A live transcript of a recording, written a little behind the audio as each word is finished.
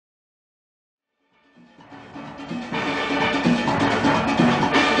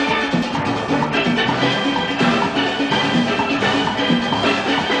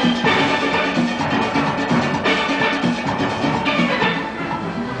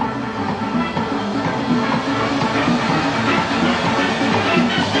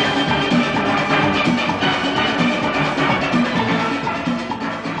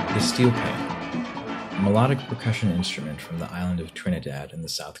melodic percussion instrument from the island of Trinidad in the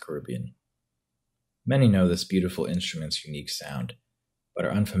South Caribbean. Many know this beautiful instrument's unique sound, but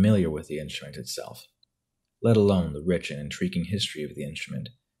are unfamiliar with the instrument itself, let alone the rich and intriguing history of the instrument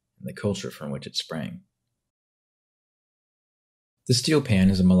and the culture from which it sprang. The steel pan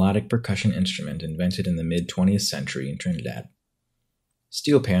is a melodic percussion instrument invented in the mid-20th century in Trinidad.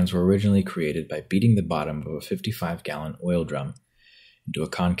 Steel pans were originally created by beating the bottom of a 55-gallon oil drum into a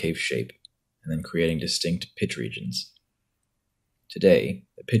concave shape, and then creating distinct pitch regions. Today,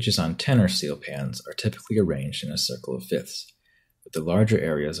 the pitches on tenor steel pans are typically arranged in a circle of fifths, with the larger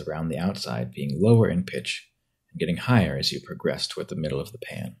areas around the outside being lower in pitch and getting higher as you progress toward the middle of the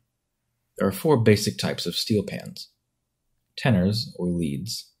pan. There are 4 basic types of steel pans: tenors or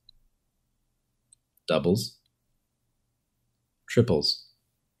leads, doubles, triples,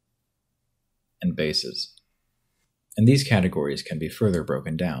 and basses. And these categories can be further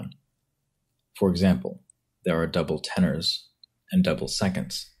broken down. For example, there are double tenors and double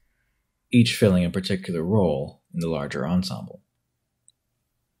seconds, each filling a particular role in the larger ensemble.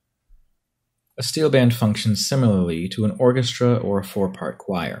 A steel band functions similarly to an orchestra or a 4-part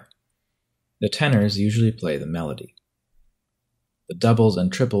choir. The tenors usually play the melody. The doubles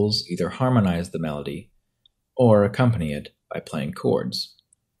and triples either harmonize the melody or accompany it by playing chords,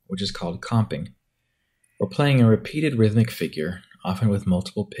 which is called comping, or playing a repeated rhythmic figure, often with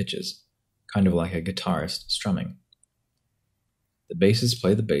multiple pitches, kind of like a guitarist strumming. The basses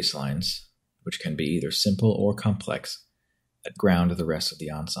play the bass lines, which can be either simple or complex, that ground the rest of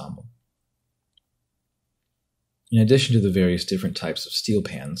the ensemble. In addition to the various different types of steel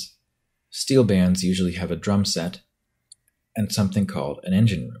pans, steel bands usually have a drum set and something called an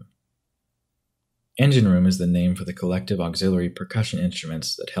engine room. Engine room is the name for the collective auxiliary percussion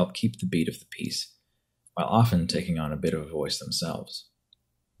instruments that help keep the beat of the piece, while often taking on a bit of a voice themselves.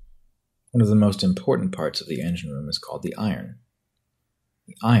 One of the most important parts of the engine room is called the iron.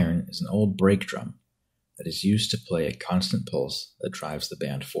 The iron is an old brake drum that is used to play a constant pulse that drives the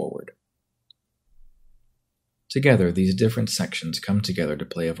band forward. Together, these different sections come together to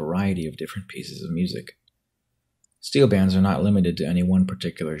play a variety of different pieces of music. Steel bands are not limited to any one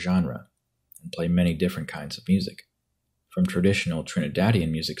particular genre, and play many different kinds of music, from traditional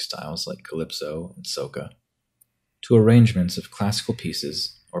Trinidadian music styles like calypso and soca, to arrangements of classical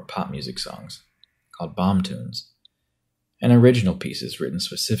pieces or pop music songs, called bomb tunes, and original pieces written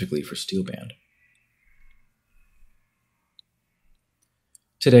specifically for steel band.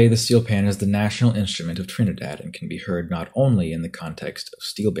 Today, the steel pan is the national instrument of Trinidad and can be heard not only in the context of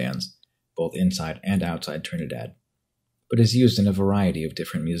steel bands, both inside and outside Trinidad, but is used in a variety of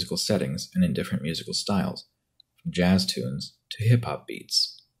different musical settings and in different musical styles, from jazz tunes to hip-hop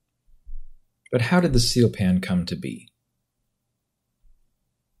beats. But how did the steel pan come to be?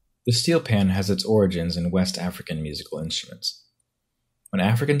 The steel pan has its origins in West African musical instruments. When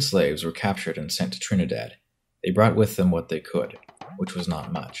African slaves were captured and sent to Trinidad, they brought with them what they could, which was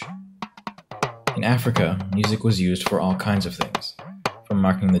not much. In Africa, music was used for all kinds of things, from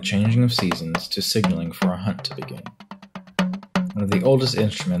marking the changing of seasons to signaling for a hunt to begin. One of the oldest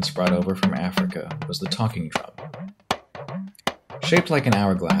instruments brought over from Africa was the talking drum. Shaped like an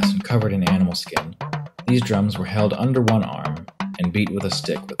hourglass and covered in animal skin, these drums were held under one arm and beat with a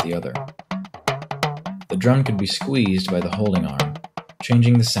stick with the other. The drum could be squeezed by the holding arm,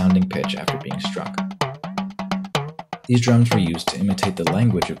 changing the sounding pitch after being struck. These drums were used to imitate the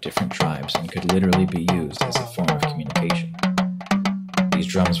language of different tribes and could literally be used as a form of communication. These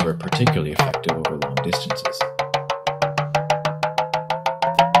drums were particularly effective over long distances.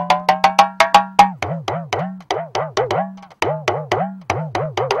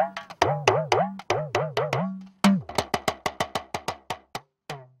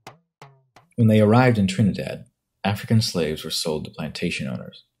 When they arrived in Trinidad, African slaves were sold to plantation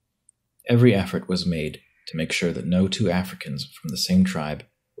owners. Every effort was made to make sure that no 2 Africans from the same tribe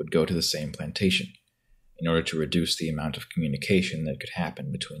would go to the same plantation, in order to reduce the amount of communication that could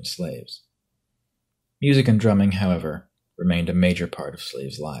happen between slaves. Music and drumming, however, remained a major part of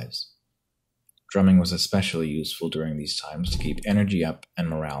slaves' lives. Drumming was especially useful during these times to keep energy up and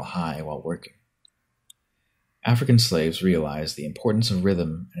morale high while working. African slaves realized the importance of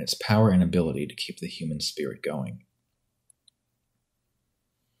rhythm and its power and ability to keep the human spirit going.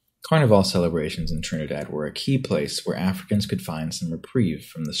 Carnival celebrations in Trinidad were a key place where Africans could find some reprieve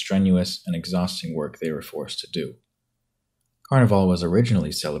from the strenuous and exhausting work they were forced to do. Carnival was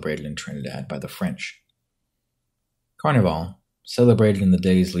originally celebrated in Trinidad by the French. Carnival, celebrated in the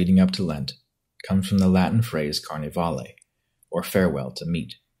days leading up to Lent, comes from the Latin phrase carnivale, or farewell to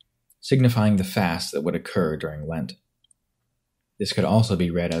meat, signifying the fast that would occur during Lent. This could also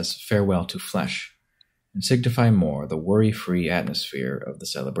be read as farewell to flesh, and signify more the worry-free atmosphere of the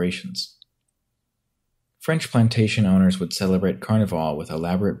celebrations. French plantation owners would celebrate Carnival with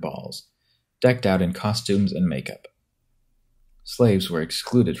elaborate balls, decked out in costumes and makeup. Slaves were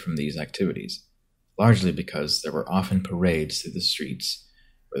excluded from these activities, largely because there were often parades through the streets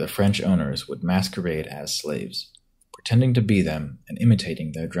where the French owners would masquerade as slaves, pretending to be them and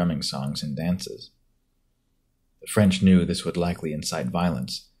imitating their drumming songs and dances. The French knew this would likely incite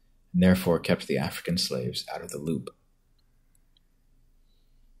violence, and therefore kept the African slaves out of the loop.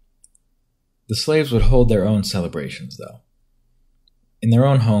 The slaves would hold their own celebrations, though. In their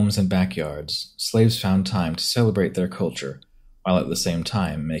own homes and backyards, slaves found time to celebrate their culture while at the same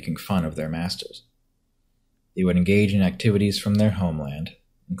time making fun of their masters. They would engage in activities from their homeland,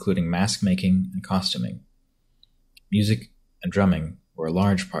 including mask-making and costuming. Music and drumming were a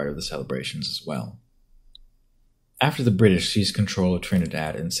large part of the celebrations as well. After the British seized control of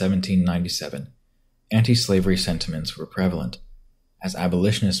Trinidad in 1797, anti-slavery sentiments were prevalent, as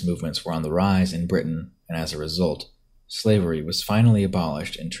abolitionist movements were on the rise in Britain, and as a result, slavery was finally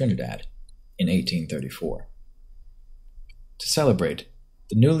abolished in Trinidad in 1834. To celebrate,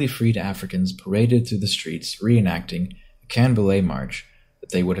 the newly freed Africans paraded through the streets reenacting a canboulay march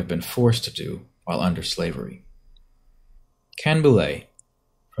that they would have been forced to do while under slavery. Canboulay,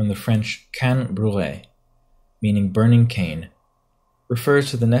 from the French can brûler, meaning burning cane,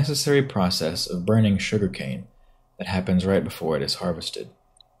 refers to the necessary process of burning sugarcane that happens right before it is harvested.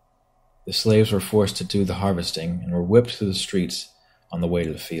 The slaves were forced to do the harvesting and were whipped through the streets on the way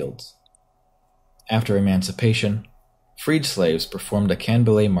to the fields. After emancipation, freed slaves performed a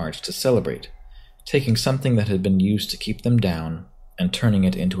canboulay march to celebrate, taking something that had been used to keep them down and turning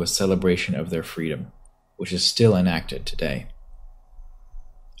it into a celebration of their freedom, which is still enacted today.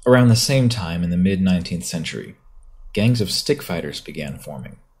 Around the same time in the mid-19th century, gangs of stick fighters began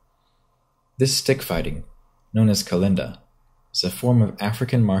forming. This stick fighting, known as kalinda, is a form of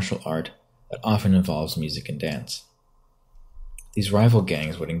African martial art that often involves music and dance. These rival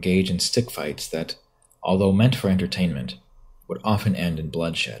gangs would engage in stick fights that, although meant for entertainment, would often end in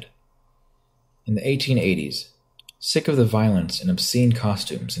bloodshed. In the 1880s, sick of the violence and obscene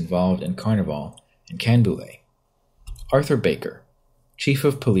costumes involved in Carnival and canboulay, Arthur Baker, chief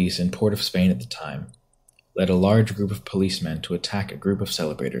of police in Port of Spain at the time, led a large group of policemen to attack a group of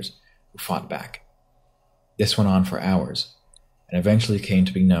celebrators who fought back. This went on for hours, and eventually came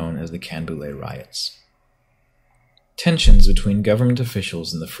to be known as the Canboulay riots. Tensions between government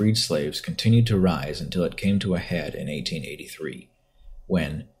officials and the freed slaves continued to rise until it came to a head in 1883,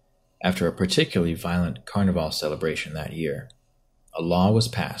 when, after a particularly violent Carnival celebration that year, a law was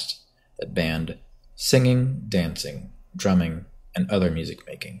passed that banned singing, dancing, drumming, and other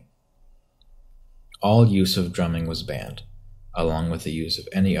music-making. All use of drumming was banned, along with the use of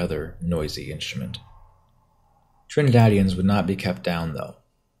any other noisy instrument. Trinidadians would not be kept down, though.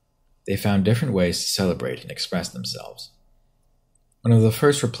 They found different ways to celebrate and express themselves. One of the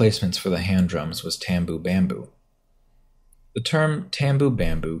first replacements for the hand drums was tambour bamboo. The term tambour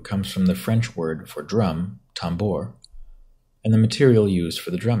bamboo comes from the French word for drum, tambour, and the material used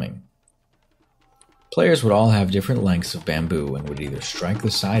for the drumming. Players would all have different lengths of bamboo and would either strike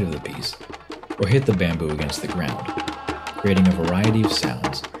the side of the piece or hit the bamboo against the ground, creating a variety of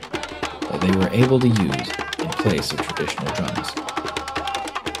sounds that they were able to use in place of traditional drums.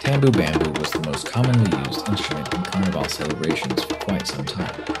 Tambour bamboo was the most commonly used instrument in Carnival celebrations for quite some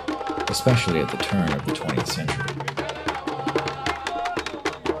time, especially at the turn of the 20th century.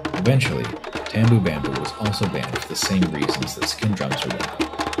 Eventually, tambour bamboo was also banned for the same reasons that skin drums were banned.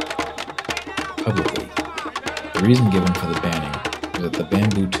 Publicly, the reason given for the banning was that the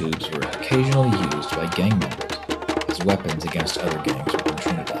bamboo tubes were occasionally used by gang members as weapons against other gangs within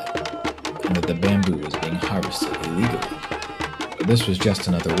Trinidad, and that the bamboo was being harvested illegally. But this was just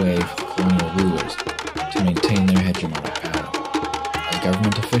another way for the colonial rulers to maintain their hegemonic power, as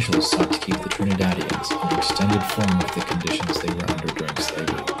government officials sought to keep the Trinidadians in an extended form of the conditions they were under during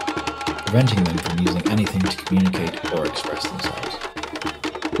slavery, preventing them from using anything to communicate or express themselves.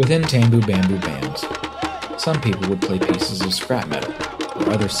 Within tambour bamboo bands, some people would play pieces of scrap metal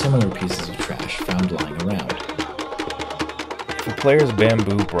or other similar pieces of trash found lying around. If a player's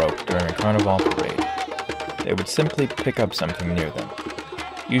bamboo broke during a carnival parade, they would simply pick up something near them,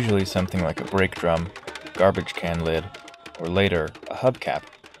 usually something like a brake drum, garbage can lid, or later, a hubcap,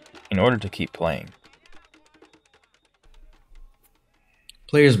 in order to keep playing.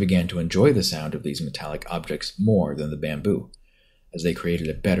 Players began to enjoy the sound of these metallic objects more than the bamboo, as they created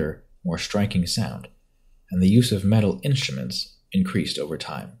a better, more striking sound, and the use of metal instruments increased over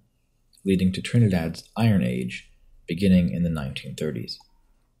time, leading to Trinidad's Iron Age beginning in the 1930s.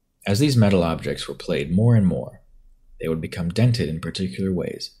 As these metal objects were played more and more, they would become dented in particular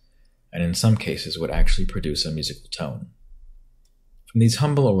ways, and in some cases would actually produce a musical tone. From these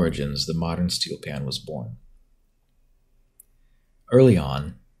humble origins, the modern steel pan was born. Early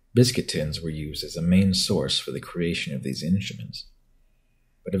on, biscuit tins were used as a main source for the creation of these instruments,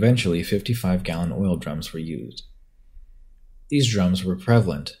 but eventually 55-gallon oil drums were used. These drums were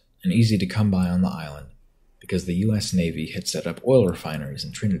prevalent and easy to come by on the island because the U.S. Navy had set up oil refineries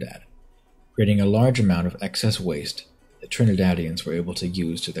in Trinidad, creating a large amount of excess waste that Trinidadians were able to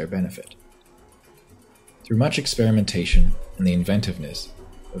use to their benefit. Through much experimentation and the inventiveness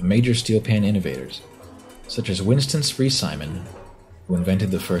of major steel pan innovators, such as Winston Spree Simon, who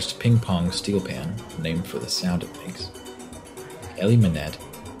invented the first ping-pong steel pan named for the sound it makes, Elie Minette,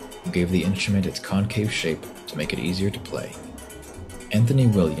 who gave the instrument its concave shape to make it easier to play, Anthony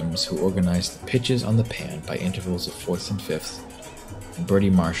Williams, who organized the pitches on the pan by intervals of fourths and fifths, and Bertie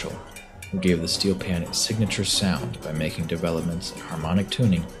Marshall, who gave the steel pan its signature sound by making developments in harmonic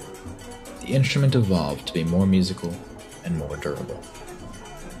tuning, the instrument evolved to be more musical and more durable.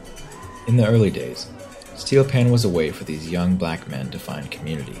 In the early days, steel pan was a way for these young black men to find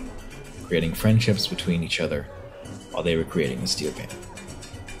community, creating friendships between each other while they were creating the steel pan.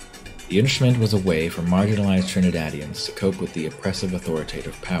 The instrument was a way for marginalized Trinidadians to cope with the oppressive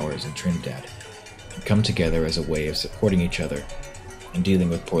authoritative powers in Trinidad and come together as a way of supporting each other and dealing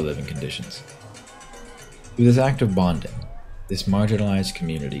with poor living conditions. Through this act of bonding, this marginalized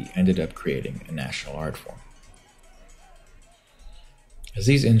community ended up creating a national art form. As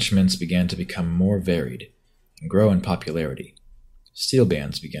these instruments began to become more varied and grow in popularity, steel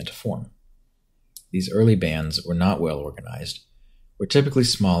bands began to form. These early bands were not well organized, were typically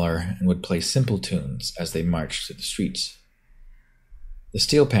smaller, and would play simple tunes as they marched through the streets. The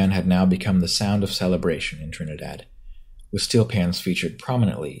steel pan had now become the sound of celebration in Trinidad, with steel pans featured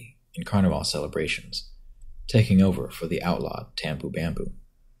prominently in carnival celebrations, taking over for the outlawed tambu bamboo.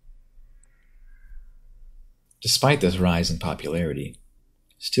 Despite this rise in popularity,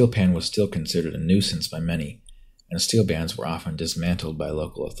 steel pan was still considered a nuisance by many, and steel bands were often dismantled by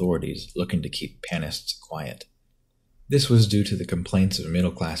local authorities looking to keep panists quiet. This was due to the complaints of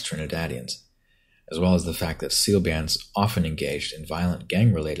middle-class Trinidadians, as well as the fact that steel bands often engaged in violent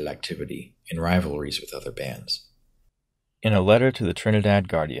gang-related activity in rivalries with other bands. In a letter to the Trinidad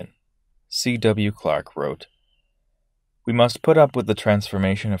Guardian, C.W. Clarke wrote, "We must put up with the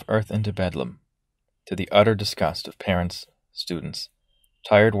transformation of earth into bedlam, to the utter disgust of parents, students,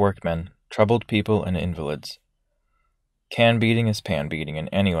 tired workmen, troubled people, and invalids. Can-beating is pan-beating in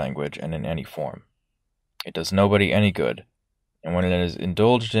any language and in any form. It does nobody any good, and when it is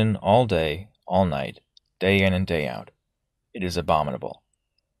indulged in all day, all night, day in and day out, it is abominable.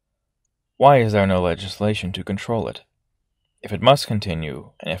 Why is there no legislation to control it? If it must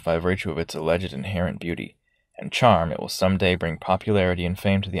continue, and if by virtue of its alleged inherent beauty and charm it will some day bring popularity and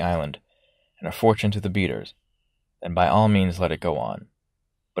fame to the island, and a fortune to the beaters, then by all means let it go on,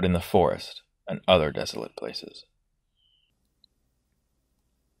 but in the forest and other desolate places."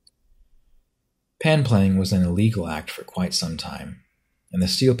 Pan playing was an illegal act for quite some time, and the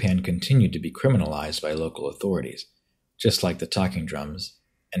steel pan continued to be criminalized by local authorities, just like the talking drums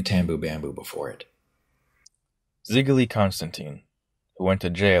and tambu bamboo before it. Ziegler Constantine, who went to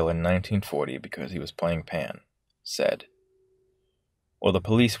jail in 1940 because he was playing pan, said, "Well, the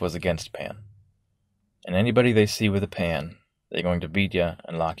police was against pan, and anybody they see with a pan, they're going to beat ya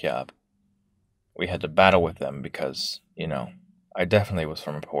and lock ya up. We had to battle with them because, I definitely was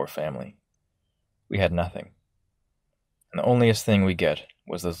from a poor family. We had nothing, and the onlyest thing we get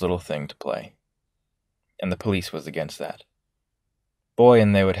was this little thing to play, and the police was against that. Boy,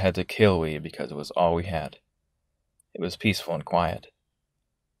 and they would had to kill we because it was all we had. It was peaceful and quiet.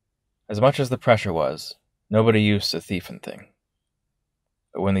 As much as the pressure was, nobody used to thief and thing.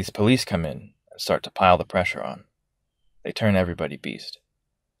 But when these police come in and start to pile the pressure on, they turn everybody beast.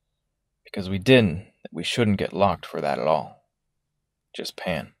 Because we didn't, that we shouldn't get locked for that at all. Just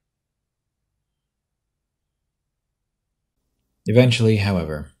pan." Eventually,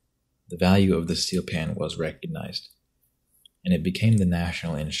 however, the value of the steel pan was recognized, and it became the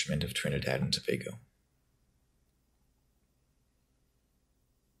national instrument of Trinidad and Tobago.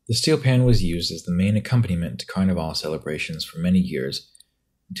 The steel pan was used as the main accompaniment to carnival celebrations for many years,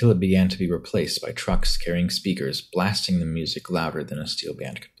 until it began to be replaced by trucks carrying speakers blasting the music louder than a steel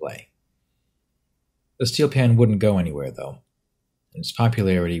band could play. The steel pan wouldn't go anywhere, though, and its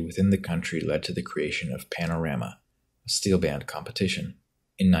popularity within the country led to the creation of Panorama, a steel band competition,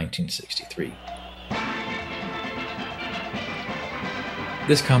 in 1963.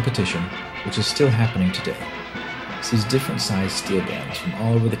 This competition, which is still happening today, sees different-sized steel bands from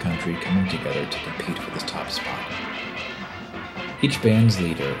all over the country coming together to compete for the top spot. Each band's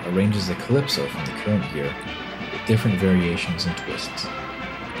leader arranges a calypso from the current year with different variations and twists,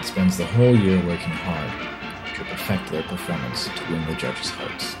 and spends the whole year working hard to perfect their performance to win the judges'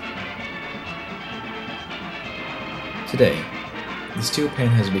 hearts. Today, the steel pan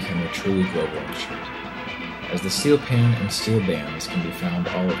has become a truly global instrument, as the steel pan and steel bands can be found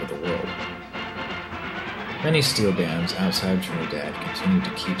all over the world. Many steel bands outside of Trinidad continue to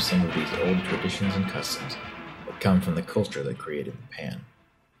keep some of these old traditions and customs that come from the culture that created the pan.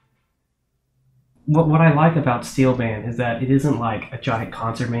 What I like about steel band is that it isn't like a giant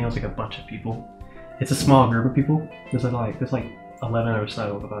concert band with like a bunch of people. It's a small group of people. There's like 11 or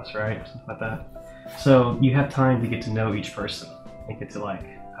so of us, right? Or something like that. So you have time to get to know each person and get to like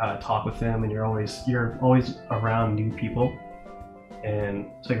talk with them, and you're always around new people. And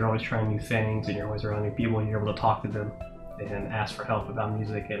so you're always trying new things, and you're always around new people, and you're able to talk to them and ask for help about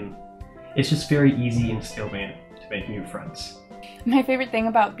music. And it's just very easy in steel band to make new friends. My favorite thing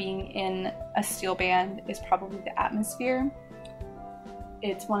about being in a steel band is probably the atmosphere.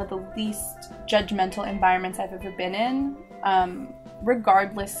 It's one of the least judgmental environments I've ever been in,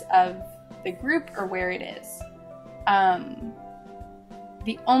 regardless of the group or where it is.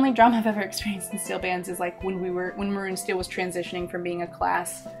 The only drama I've ever experienced in steel bands is like when Maroon Steel was transitioning from being a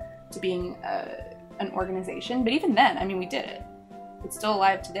class to being an organization. But even then, I mean, we did it. It's still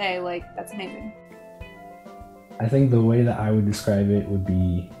alive today. Like, that's amazing. I think the way that I would describe it would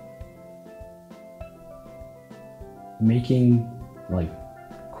be making like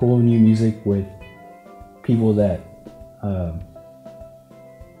cool new music with people that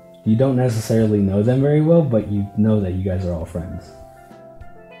you don't necessarily know them very well, but you know that you guys are all friends.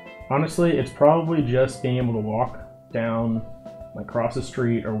 Honestly, it's probably just being able to walk down, like cross the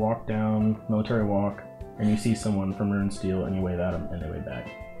street or walk down Military Walk, and you see someone from Maroon Steel and you wave at them and they wave back.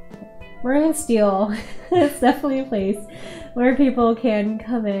 Maroon Steel is definitely a place where people can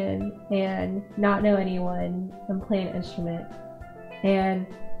come in and not know anyone and play an instrument. And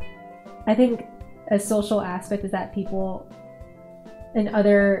I think a social aspect is that people in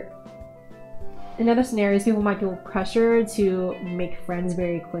other scenarios, people might feel pressure to make friends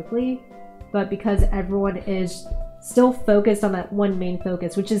very quickly, but because everyone is still focused on that one main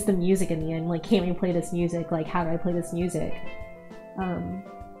focus, which is the music in the end, like, can we play this music? Like, how do I play this music?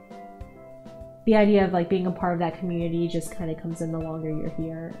 The idea of like being a part of that community just kind of comes in the longer you're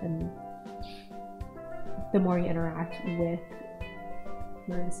here and the more you interact with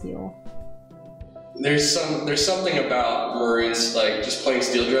Maroon Steel. There's something about Maroons, like just playing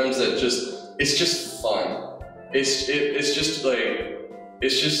steel drums, that it's just fun. It's just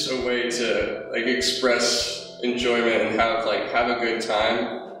a way to like express enjoyment and have a good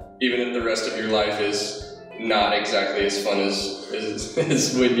time, even if the rest of your life is not exactly as fun as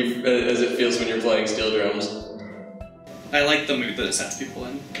it feels when you're playing steel drums. I like the mood that it sets people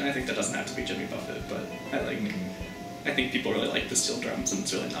in, and I think that doesn't have to be Jimmy Buffett, but I think people really like the steel drums, and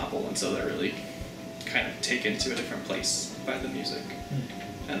it's really novel, and so they're really kind of taken to a different place by the music.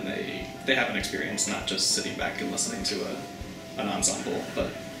 And they have an experience not just sitting back and listening to an ensemble, but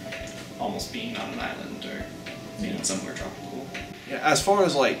almost being on an island or being somewhere tropical. Yeah, as far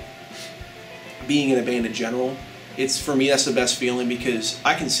as like being in a band in general, it's, for me, that's the best feeling, because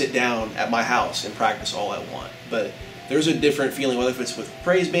I can sit down at my house and practice all I want, but there's a different feeling, whether if it's with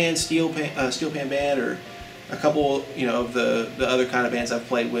praise band, steel pan band, or a couple, of the other kind of bands I've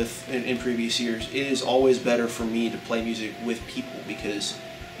played with in previous years. It is always better for me to play music with people, because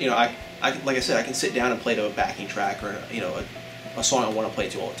I like I said, I can sit down and play to a backing track or a song I want to play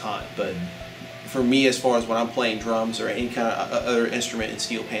to all the time. But for me, as far as when I'm playing drums or any kind of other instrument in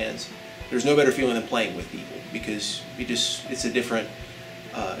steel pans, there's no better feeling than playing with people, because it's a different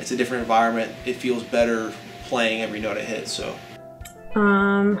environment. It feels better playing every note it hits. So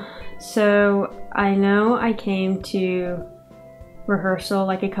I know I came to rehearsal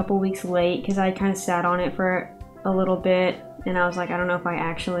like a couple weeks late because I kind of sat on it for a little bit, and I was like, I don't know if I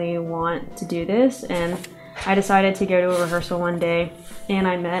actually want to do this, and I decided to go to a rehearsal one day, and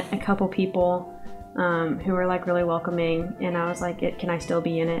I met a couple people who were like really welcoming, and I was like, can I still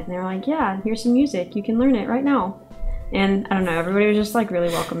be in it? And they were like, yeah, here's some music, you can learn it right now. And I don't know, everybody was just like really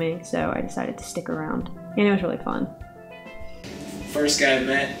welcoming, so I decided to stick around, and it was really fun. First guy I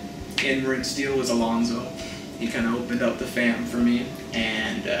met in Maroon Steel was Alonzo. He kind of opened up the fam for me,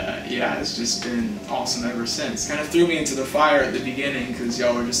 and yeah, it's just been awesome ever since. Kind of threw me into the fire at the beginning because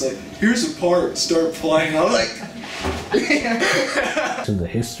y'all were just like, here's a part, start playing. I was like, So the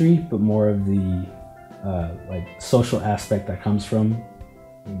history, but more of the like social aspect that comes from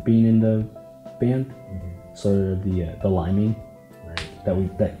being in the band. sort of the liming,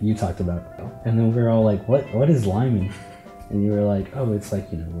 right, that you talked about. And then we were all like, what is liming? And you were like, oh, it's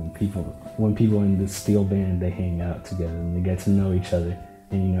like, you know, when people in the steel band, they hang out together and they get to know each other.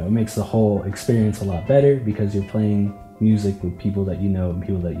 And, you know, it makes the whole experience a lot better because you're playing music with people that you know and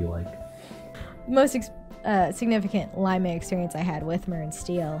people that you like. Most significant liming experience I had with Maroon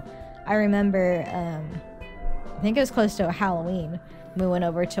Steel, I remember, I think it was close to a Halloween. We went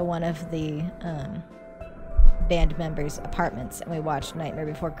over to one of the band members' apartments and we watched Nightmare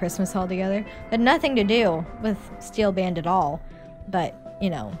Before Christmas all together. It had nothing to do with Steel Band at all, but, you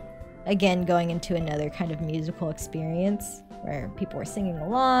know, again, going into another kind of musical experience where people were singing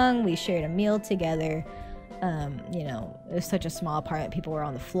along, we shared a meal together. You know, it was such a small apartment, people were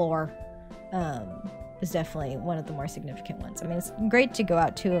on the floor. It was definitely one of the more significant ones. I mean, it's great to go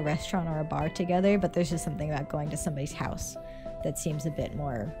out to a restaurant or a bar together, but there's just something about going to somebody's house that seems a bit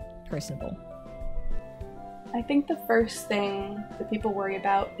more personable. I think the first thing that people worry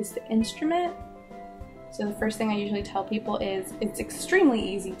about is the instrument. So the first thing I usually tell people is it's extremely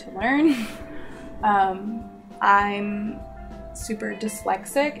easy to learn. I'm super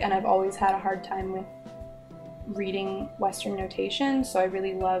dyslexic and I've always had a hard time with reading Western notation, so I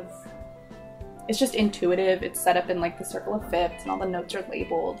really love, it's just intuitive. It's set up in like the circle of fifths and all the notes are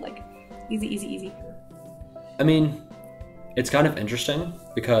labeled, like easy, easy, easy. I mean, it's kind of interesting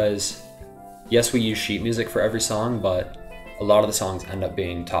because yes, we use sheet music for every song, but a lot of the songs end up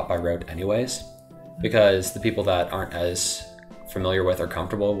being taught by rote anyways, because the people that aren't as familiar with or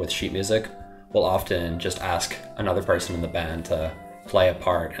comfortable with sheet music will often just ask another person in the band to play a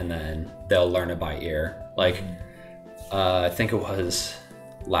part and then they'll learn it by ear. Like, I think it was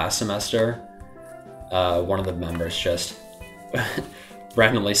last semester, one of the members just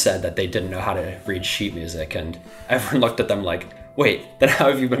randomly said that they didn't know how to read sheet music, and everyone looked at them like, wait, then how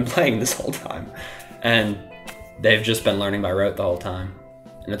have you been playing this whole time? And they've just been learning by rote the whole time,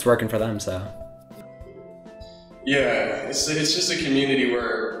 and it's working for them, so. Yeah, it's just a community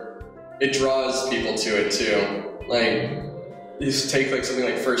where it draws people to it too. Like, just take like something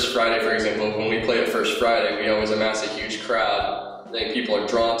like First Friday, for example. When we play at First Friday, we always amass a huge crowd. I think people are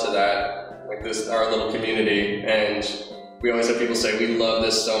drawn to that, like this, our little community, and we always have people say, we love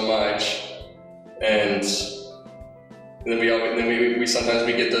this so much, and then we sometimes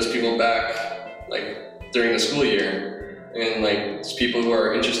we get those people back, like during the school year, and like people who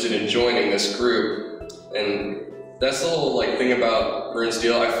are interested in joining this group. And that's the whole like thing about Maroon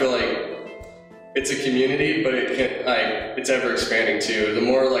Steel. I feel like it's a community, but it's ever expanding too. The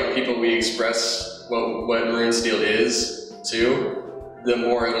more like people we express what Maroon Steel is to, the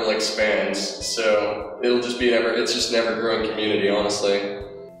more it'll expand. So it'll just be it's just an ever-growing community, honestly.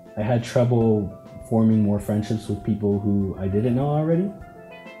 I had trouble forming more friendships with people who I didn't know already.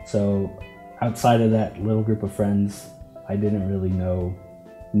 So outside of that little group of friends, I didn't really know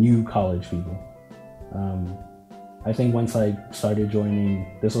new college people. I think once I started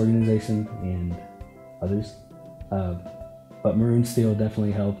joining this organization and others, but Maroon Steel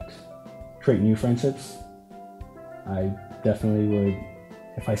definitely helped create new friendships. I definitely would,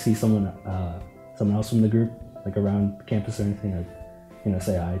 if I see someone else from the group, like around campus or anything, I'd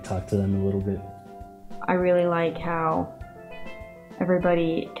say hi, talk to them a little bit. I really like how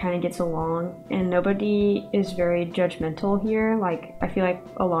everybody kind of gets along and nobody is very judgmental here. Like, I feel like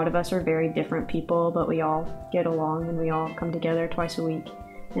a lot of us are very different people, but we all get along and we all come together twice a week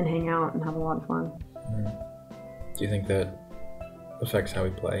and hang out and have a lot of fun. Do you think that affects how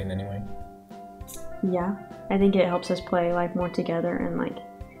we play in any way? Yeah, I think it helps us play like more together and like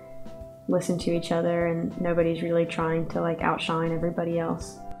listen to each other, and nobody's really trying to like outshine everybody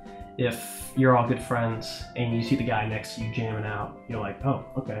else. If you're all good friends and you see the guy next to you jamming out, you're like, oh,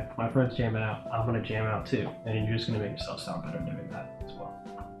 okay, my friend's jamming out, I'm gonna jam out too. And you're just gonna make yourself sound better doing that as well.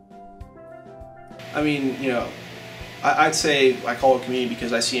 I mean, you know, I'd say I call it community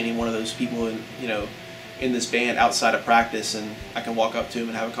because I see any one of those people in this band outside of practice, and I can walk up to him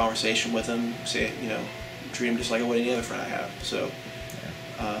and have a conversation with him, say, treat him just like any other friend I have. So,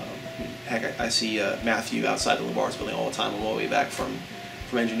 heck, I see Matthew outside the LeBar's building all the time on my way back from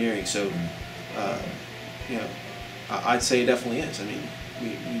engineering. So, I'd say it definitely is. I mean,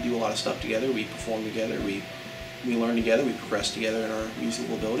 we do a lot of stuff together. We perform together. We learn together. We progress together in our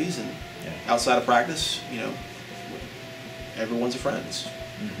musical abilities. And outside of practice, everyone's a friend. It's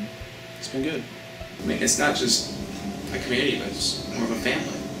been good. I mean, it's not just a community, but it's more of a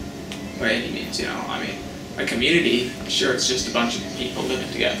family by any means. I mean, a community, sure, it's just a bunch of people living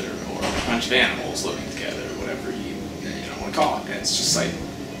together, or a bunch of animals living together, whatever you want to call it. And it's just like,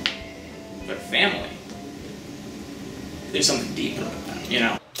 but family, there's something deeper about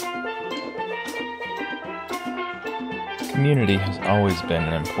that, Community has always been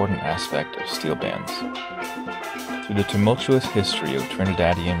an important aspect of steel bands. Through the tumultuous history of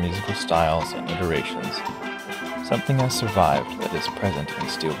Trinidadian musical styles and iterations, something has survived that is present in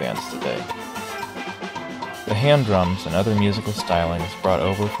steel bands today. The hand drums and other musical stylings brought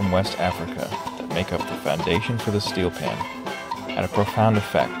over from West Africa that make up the foundation for the steel pan had a profound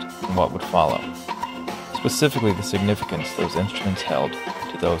effect on what would follow, specifically the significance those instruments held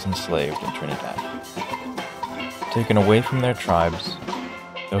to those enslaved in Trinidad. Taken away from their tribes,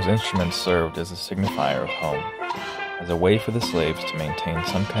 those instruments served as a signifier of home, as a way for the slaves to maintain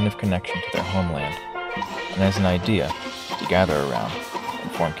some kind of connection to their homeland, and as an idea to gather around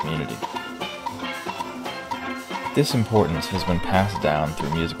and form community. This importance has been passed down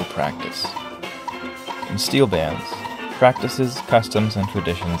through musical practice. In steel bands, practices, customs, and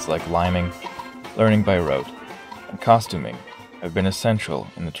traditions like liming, learning by rote, and costuming have been essential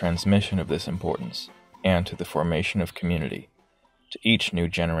in the transmission of this importance and to the formation of community to each new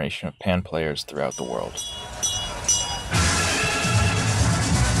generation of pan players throughout the world.